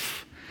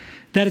love,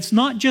 that it's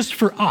not just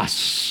for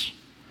us,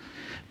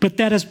 but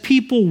that as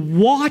people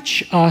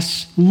watch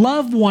us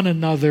love one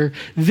another,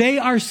 they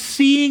are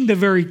seeing the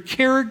very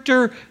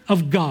character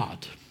of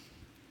God.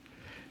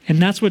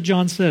 And that's what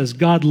John says.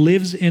 God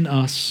lives in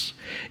us,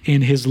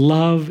 and his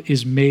love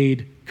is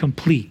made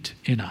complete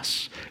in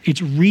us.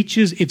 It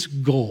reaches its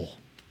goal.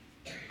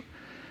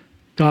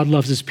 God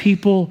loves his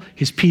people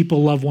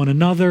love one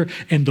another,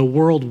 and the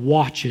world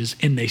watches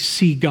and they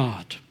see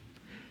God.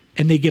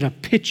 And they get a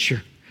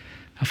picture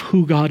of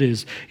who God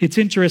is. It's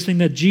interesting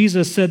that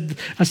Jesus said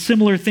a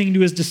similar thing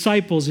to his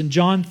disciples in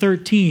John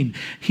 13.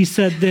 He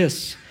said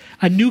this,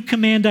 a new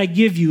command I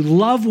give you,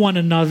 love one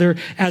another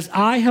as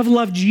I have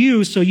loved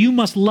you, so you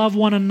must love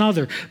one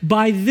another.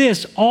 By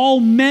this,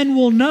 all men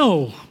will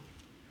know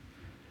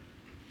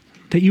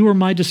that you are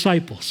my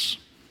disciples,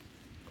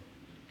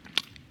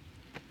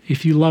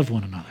 if you love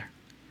one another.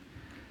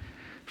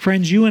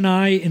 Friends, you and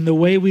I, in the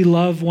way we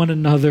love one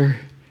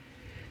another,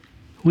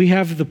 we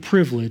have the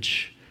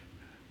privilege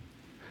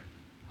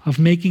of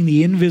making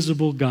the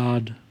invisible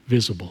God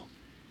visible.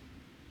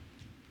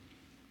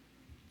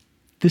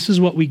 This is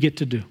what we get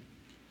to do.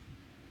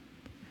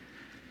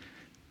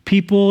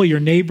 People, your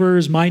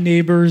neighbors, my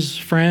neighbors,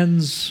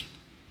 friends,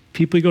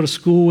 people you go to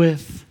school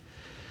with,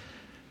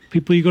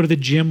 people you go to the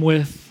gym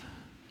with,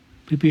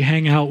 people you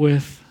hang out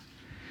with,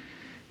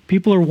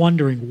 people are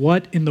wondering,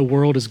 what in the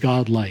world is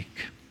God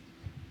like?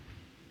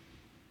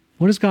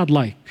 What is God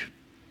like?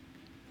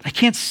 I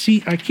can't see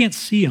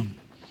him.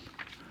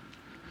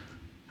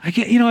 I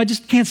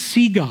just can't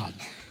see God.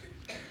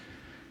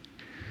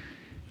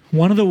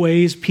 One of the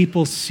ways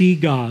people see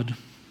God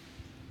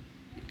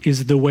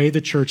is the way the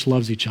church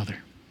loves each other.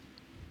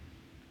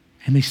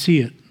 And they see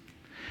it.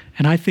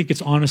 And I think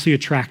it's honestly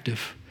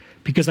attractive,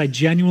 because I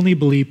genuinely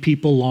believe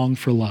people long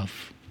for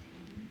love.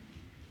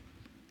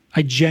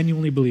 I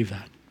genuinely believe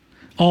that.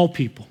 All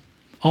people,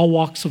 all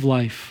walks of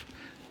life,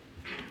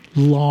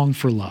 long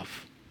for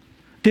love.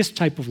 This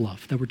type of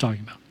love that we're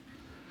talking about.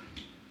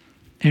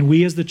 And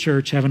we as the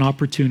church have an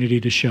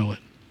opportunity to show it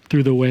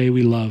through the way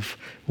we love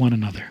one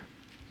another.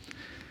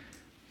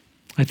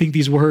 I think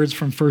these words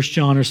from 1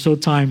 John are so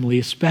timely,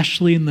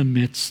 especially in the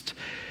midst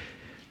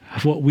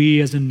of what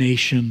we as a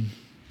nation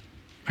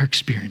are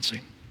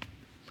experiencing.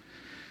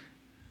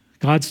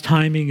 God's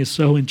timing is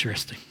so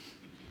interesting.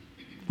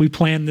 We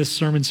planned this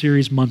sermon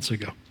series months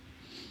ago.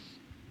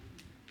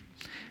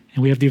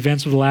 And we have the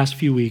events of the last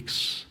few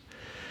weeks.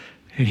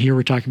 And here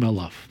we're talking about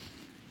love.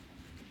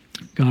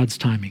 God's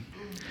timing.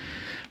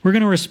 We're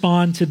going to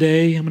respond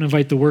today. I'm going to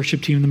invite the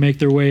worship team to make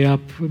their way up,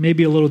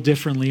 maybe a little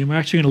differently. And we're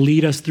actually going to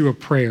lead us through a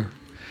prayer.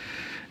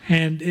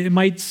 And it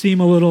might seem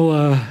a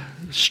little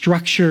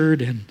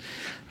structured and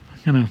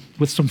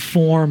with some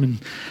form and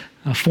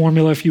a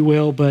formula, if you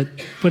will, but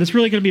it's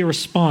really going to be a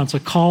response, a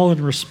call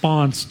and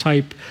response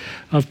type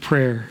of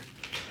prayer.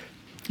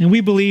 And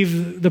we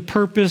believe the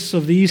purpose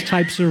of these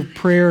types of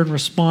prayer and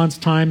response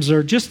times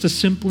are just to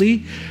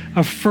simply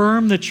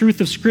affirm the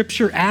truth of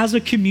Scripture as a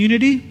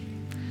community,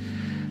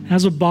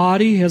 as a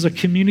body, as a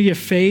community of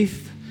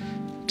faith,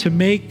 to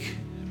make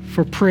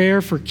for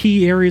prayer for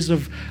key areas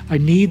of a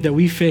need that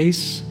we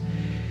face.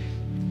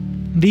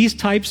 These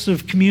types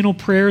of communal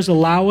prayers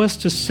allow us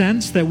to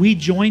sense that we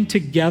join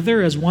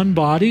together as one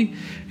body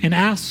and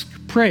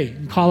pray,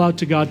 and call out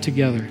to God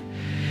together.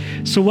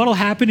 So what will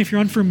happen, if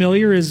you're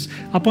unfamiliar, is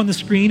up on the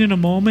screen in a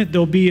moment,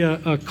 there'll be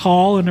a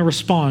call and a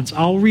response.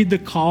 I'll read the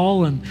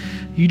call and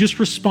you just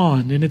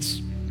respond. And it's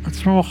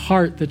from a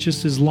heart that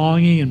just is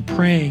longing and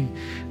praying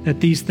that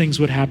these things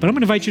would happen. I'm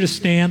going to invite you to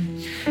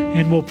stand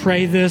and we'll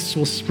pray this.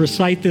 We'll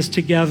recite this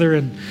together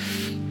and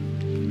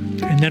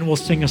then we'll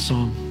sing a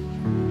song.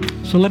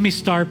 So let me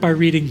start by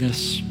reading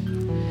this.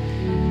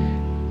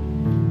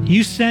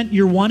 You sent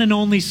your one and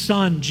only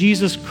Son,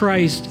 Jesus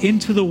Christ,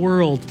 into the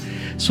world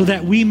so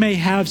that we may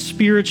have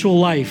spiritual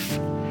life.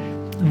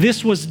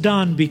 This was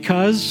done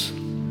because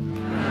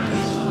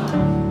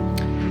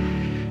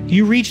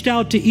you reached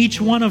out to each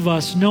one of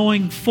us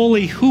knowing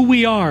fully who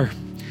we are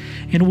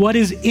and what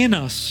is in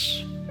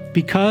us,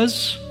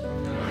 because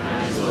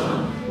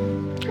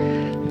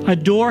A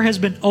door has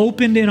been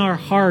opened in our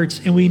hearts,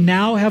 and we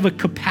now have a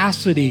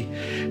capacity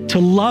to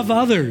love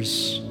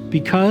others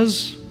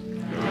because,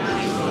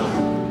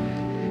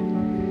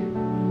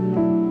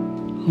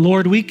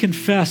 Lord, we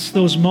confess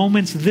those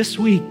moments this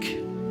week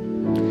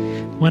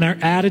when our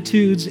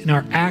attitudes and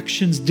our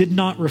actions did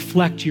not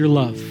reflect your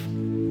love.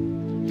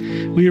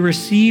 We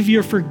receive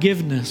your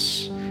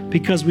forgiveness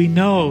because we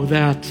know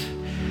that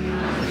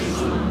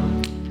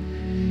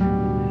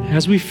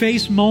as we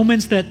face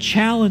moments that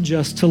challenge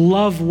us to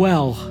love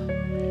well,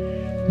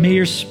 may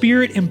your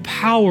Spirit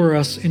empower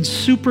us in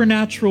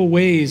supernatural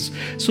ways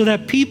so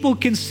that people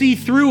can see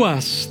through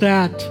us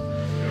that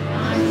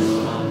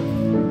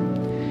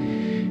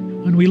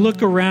when we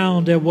look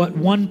around at what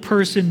one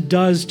person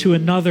does to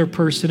another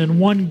person and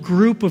one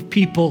group of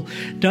people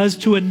does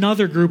to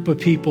another group of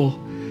people,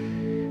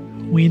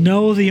 we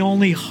know the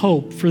only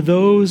hope for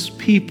those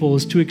people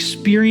is to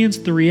experience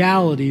the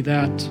reality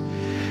that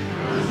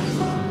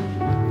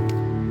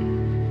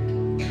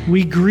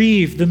we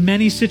grieve the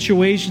many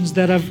situations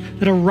that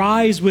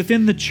arise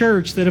within the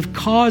church that have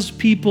caused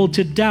people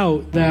to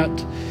doubt that.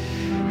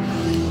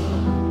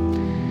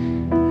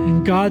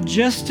 And God,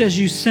 just as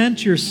you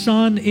sent your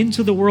Son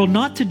into the world,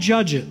 not to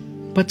judge it,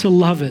 but to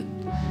love it,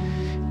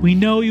 we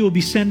know you will be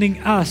sending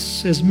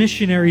us as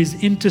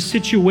missionaries into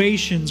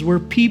situations where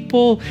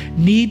people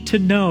need to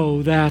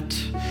know that.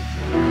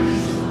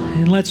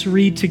 And let's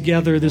read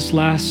together this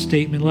last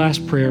statement,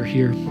 last prayer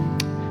here.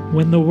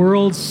 When the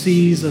world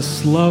sees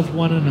us love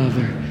one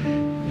another,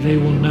 they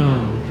will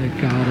know that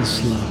God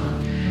is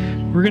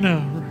love. We're going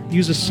to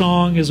use a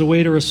song as a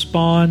way to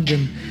respond,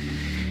 and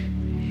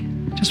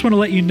just want to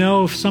let you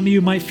know if some of you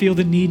might feel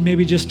the need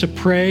maybe just to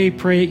pray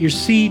at your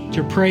seat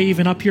or pray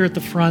even up here at the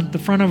front. The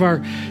front of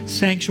our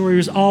sanctuary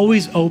is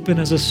always open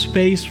as a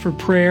space for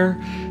prayer.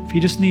 If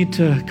you just need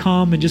to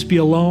come and just be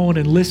alone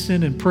and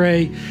listen and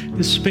pray,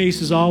 this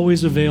space is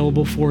always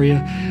available for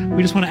you.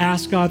 We just want to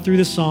ask God through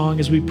the song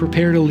as we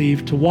prepare to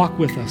leave to walk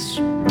with us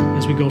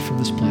as we go from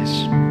this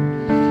place.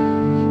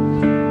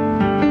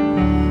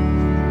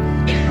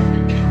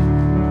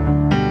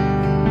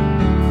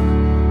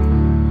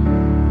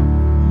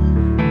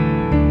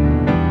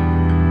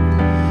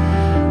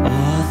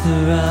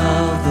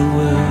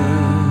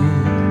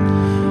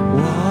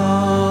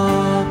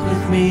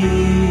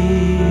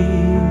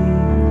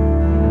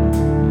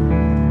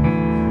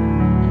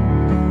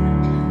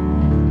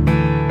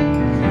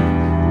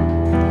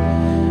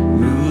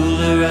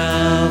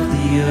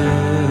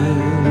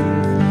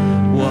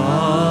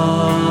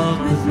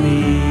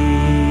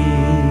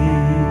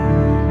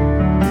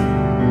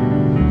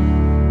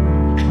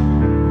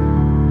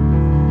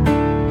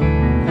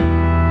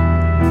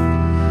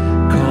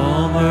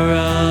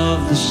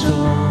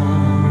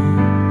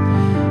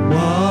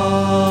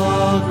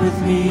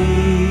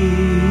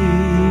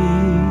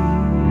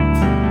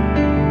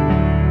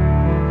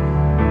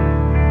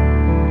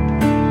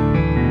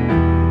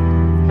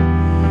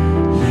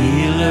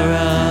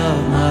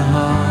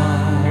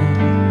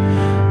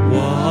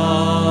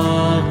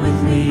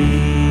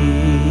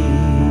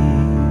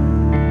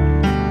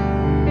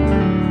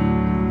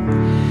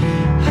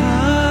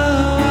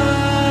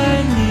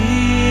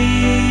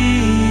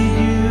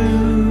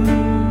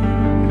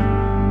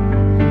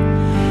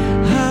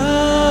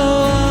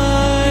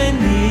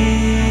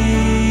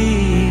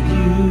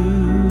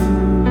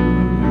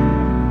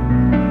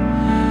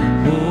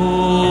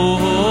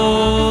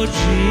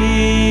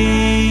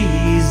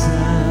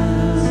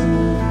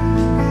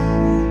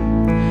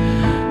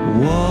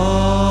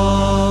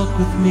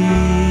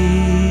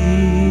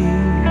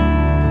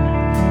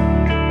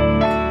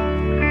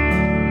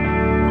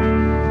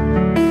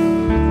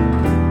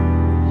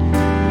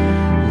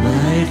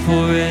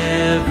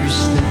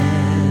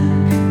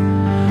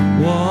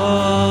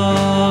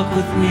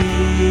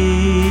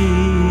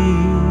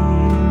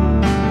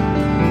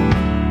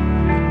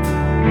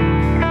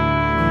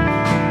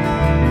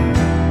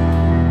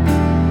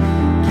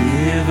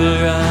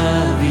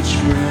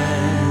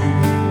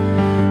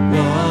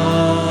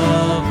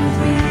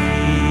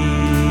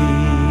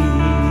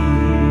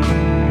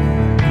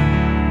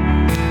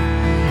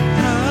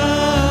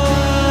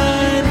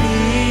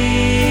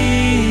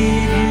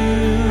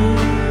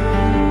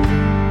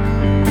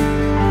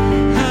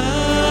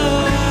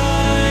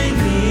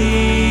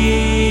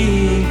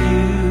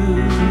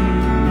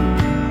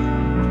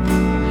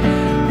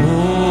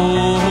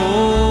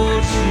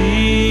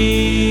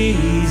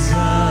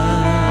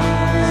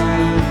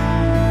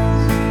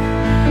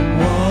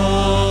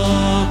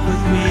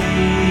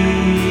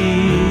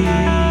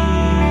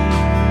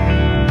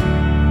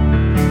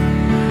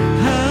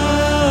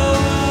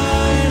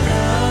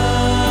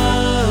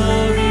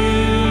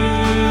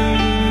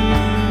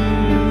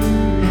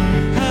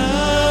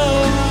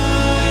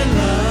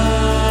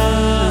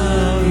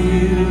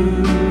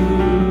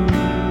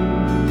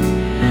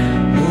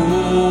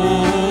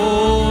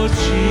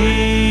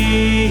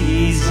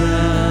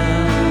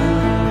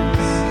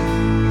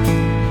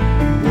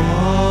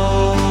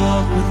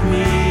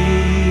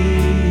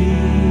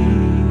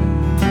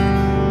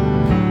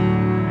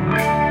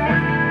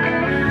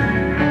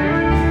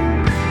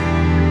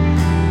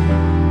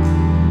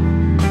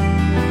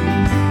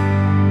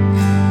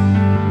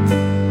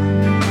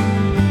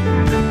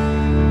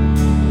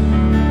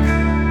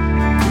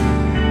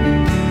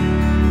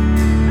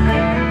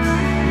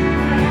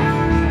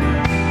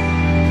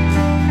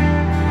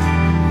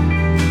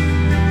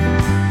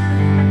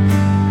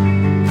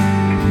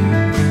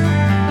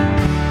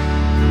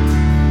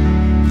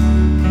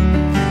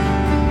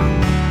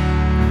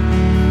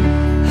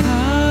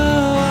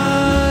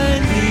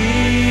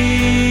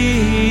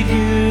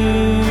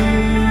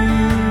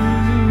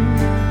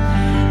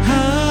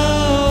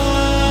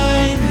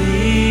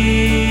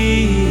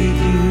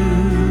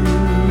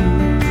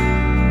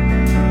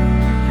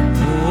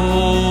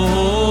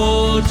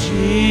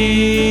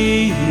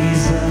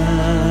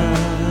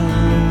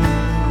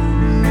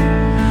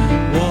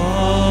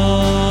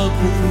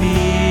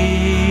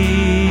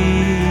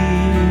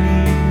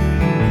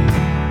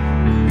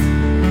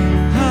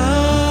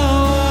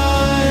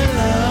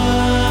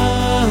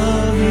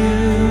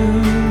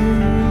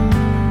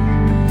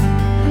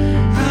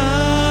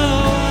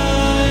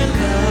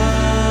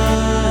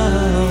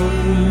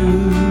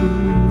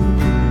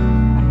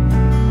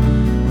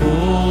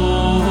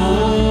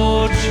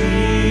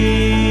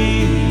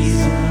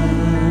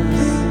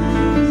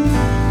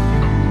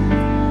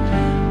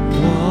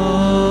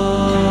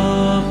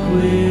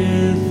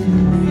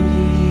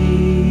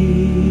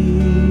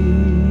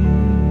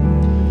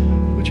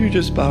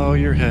 just bow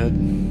your head?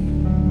 And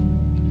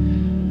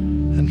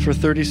for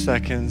 30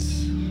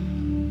 seconds,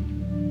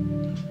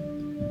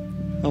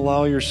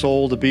 allow your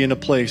soul to be in a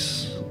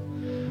place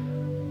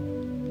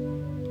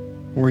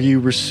where you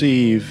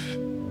receive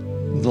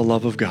the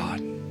love of God.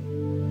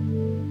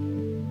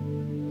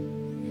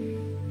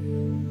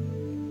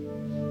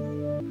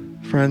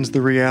 Friends, the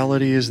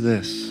reality is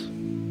this.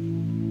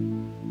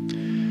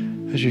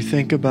 As you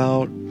think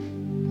about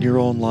your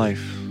own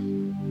life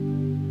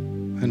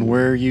and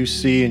where you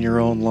see in your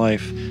own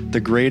life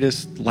the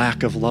greatest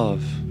lack of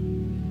love,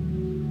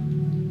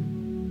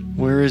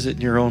 where is it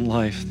in your own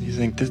life? You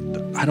think,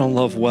 I don't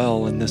love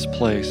well in this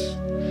place.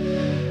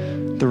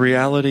 The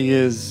reality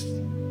is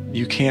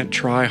you can't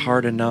try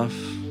hard enough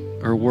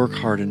or work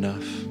hard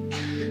enough.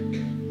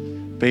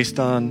 Based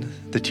on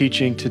the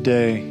teaching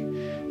today,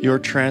 your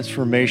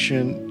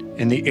transformation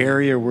in the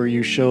area where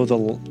you show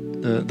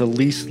the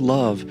least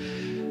love,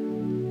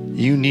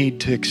 you need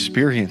to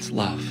experience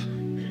love.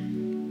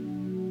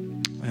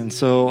 And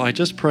so I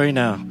just pray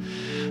now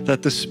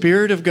that the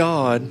Spirit of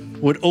God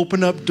would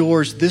open up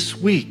doors this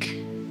week,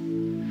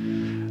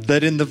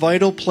 that in the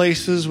vital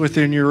places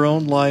within your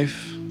own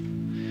life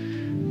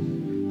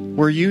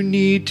where you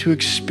need to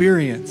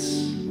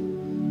experience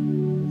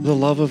the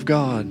love of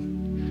God,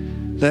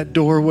 that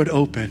door would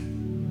open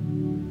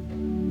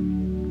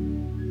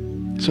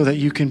so that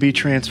you can be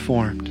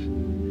transformed.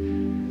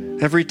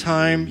 Every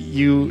time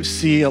you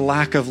see a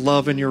lack of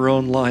love in your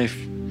own life,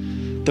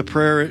 the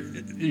prayer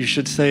you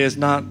should say is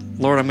not,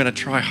 Lord, I'm going to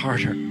try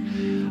harder.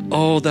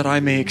 Oh, that I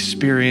may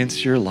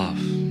experience your love.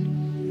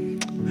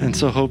 And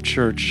so, Hope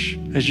Church,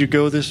 as you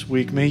go this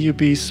week, may you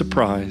be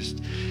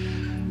surprised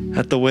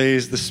at the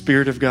ways the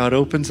Spirit of God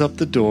opens up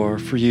the door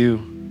for you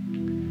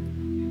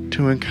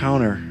to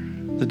encounter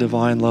the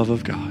divine love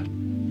of God.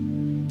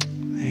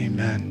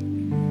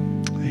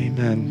 Amen.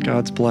 Amen.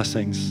 God's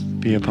blessings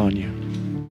be upon you.